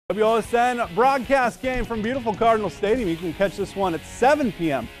WOSN broadcast game from beautiful Cardinal Stadium. You can catch this one at 7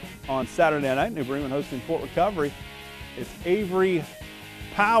 p.m. on Saturday night. New Bremen hosting Fort Recovery. It's Avery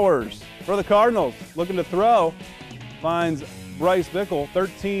Powers for the Cardinals. Looking to throw. Finds Bryce Bickle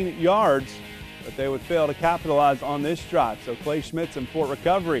 13 yards, but they would fail to capitalize on this drive. So Clay Schmitz and Fort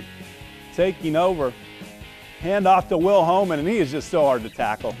Recovery taking over. Hand off to Will Homan, and he is just so hard to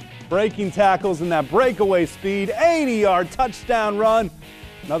tackle. Breaking tackles and that breakaway speed, 80-yard touchdown run.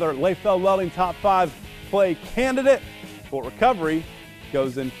 Another Layfeld Welding top 5 play candidate. Fort Recovery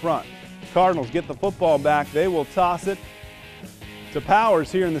goes in front. Cardinals get the football back. They will toss it to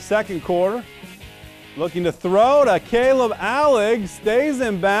Powers here in the second quarter. Looking to throw to Caleb Allig. Stays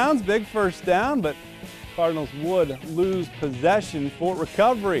in bounds. Big first down, but Cardinals would lose possession. Fort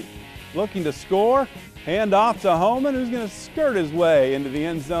Recovery looking to score. Hand off to Homan, who's going to skirt his way into the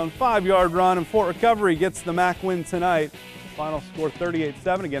end zone. 5-yard run, and Fort Recovery gets the MAC win tonight. Final score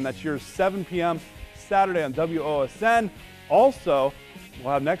 38-7. Again, that's your 7 p.m. Saturday on WOSN. Also,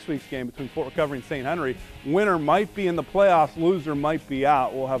 we'll have next week's game between Fort Recovery and St. Henry. Winner might be in the playoffs, loser might be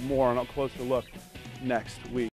out. We'll have more on a closer look next week.